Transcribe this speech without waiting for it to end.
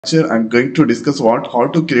I'm going to discuss how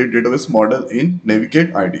to create database model in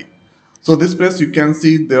Navicat ID. So this place you can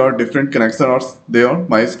see there are different connections there,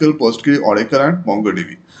 MySQL, PostgreSQL, Oracle and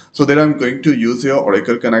MongoDB. So there I'm going to use here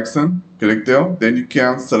Oracle connection. Click there, then you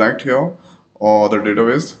can select here the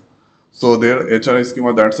database. So there HR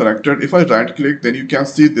schema that's selected. If I right click, then you can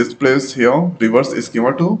see this place here reverse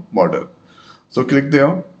schema to model. So click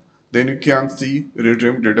there, then you can see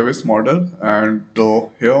retrieve database model and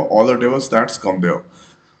here all the tables that's come there.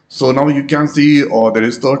 So now you can see there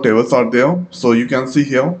is the tables are there. So you can see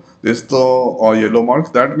here this the yellow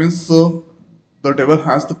mark. That means the table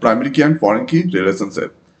has the primary key and foreign key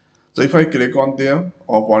relationship. So if I click on there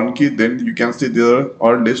foreign key, then you can see there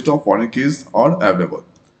are list of foreign keys are available.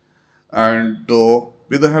 And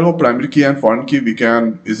with the help of primary key and foreign key, we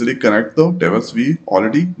can easily connect the tables we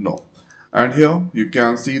already know. And here you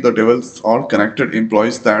can see the tables are connected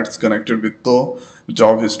employees that's connected with the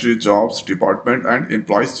job history, jobs, department and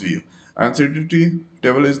employees view. And CDT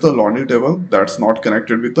table is the laundry table that's not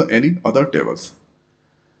connected with any other tables.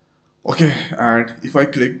 Okay, and if I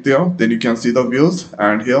click there, then you can see the views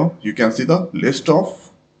and here you can see the list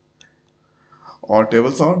of all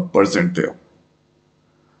tables are present there.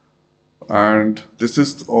 And this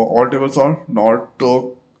is all tables are not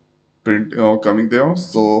coming there.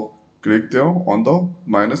 So click there on the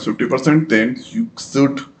 -50%, then you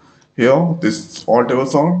should here this all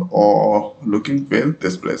tables are looking well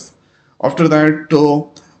this place. After that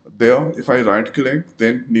there if I right click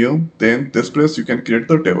then new, then this place you can create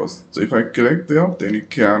the tables. So if I click there, then you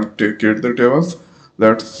can create the tables.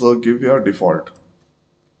 Let's give here default.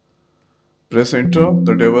 Press enter,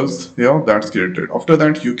 the tables here that's created. After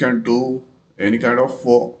that you can do any kind of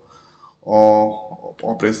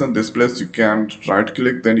operation. This place you can right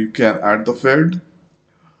click, then you can add the field,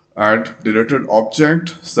 add deleted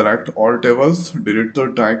object, select all tables, delete the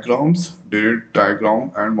diagrams, delete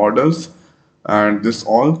diagram and models, and this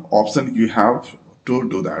all option you have to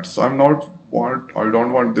do that. So I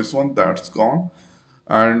don't want this one, that's gone.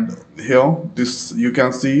 And here this you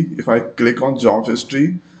can see if I click on job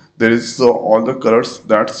history, there is all the colors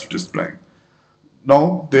that's displaying.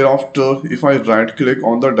 Now thereafter if I right click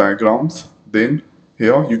on the diagrams, then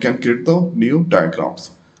here you can create the new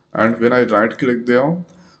diagrams. And when I right click there,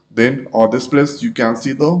 then on this place you can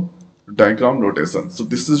see the diagram notation. So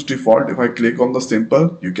this is default. If I click on the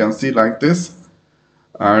simple, you can see like this.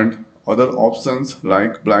 And other options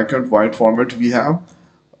like black and white format we have,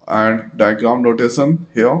 and diagram notation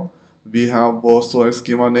here we have also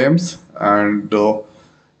schema names, and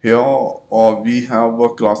here we have a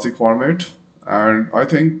classic format. And I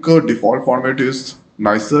think default format is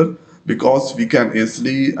nicer because we can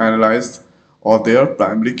easily analyze their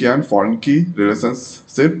primary key and foreign key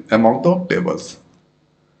relationship among the tables.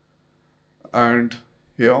 And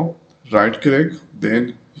here right click,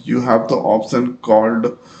 then you have the option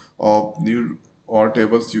called new or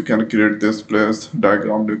tables. You can create this place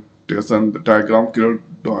diagram dictation, the diagram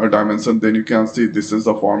dimension. Then you can see this is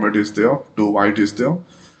the format is there, to height is there.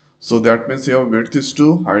 So that means here width is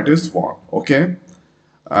 2, height is 1. Okay,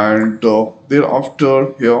 and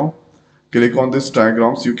thereafter here click on this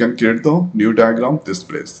diagrams. You can create the new diagram this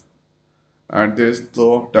place. And there's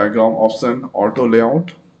the diagram option, auto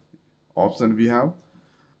layout option we have,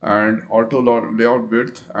 and auto layout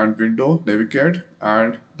width and window navigate.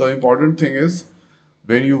 And the important thing is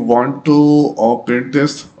when you want to print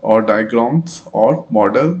this or diagrams or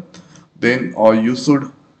model, then you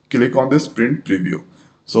should click on this print preview.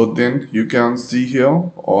 So then you can see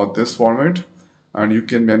here or this format, and you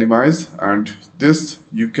can minimize, and this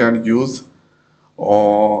you can use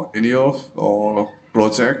in your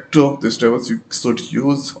project. This tables you should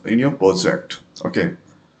use in your project. Okay,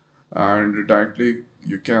 and directly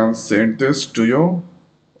you can send this to your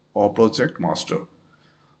project master,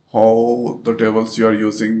 how the tables you are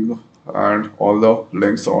using and all the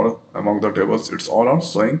links are among the tables, it's all are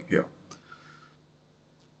showing here.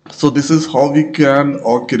 So this is how we can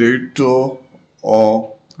create a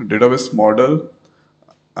database model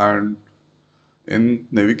and in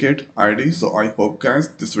Navicat ID. So I hope guys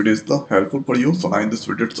this video is helpful for you. So now in this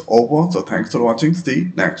video it's over. So thanks for watching. See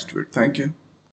you next video. Thank you.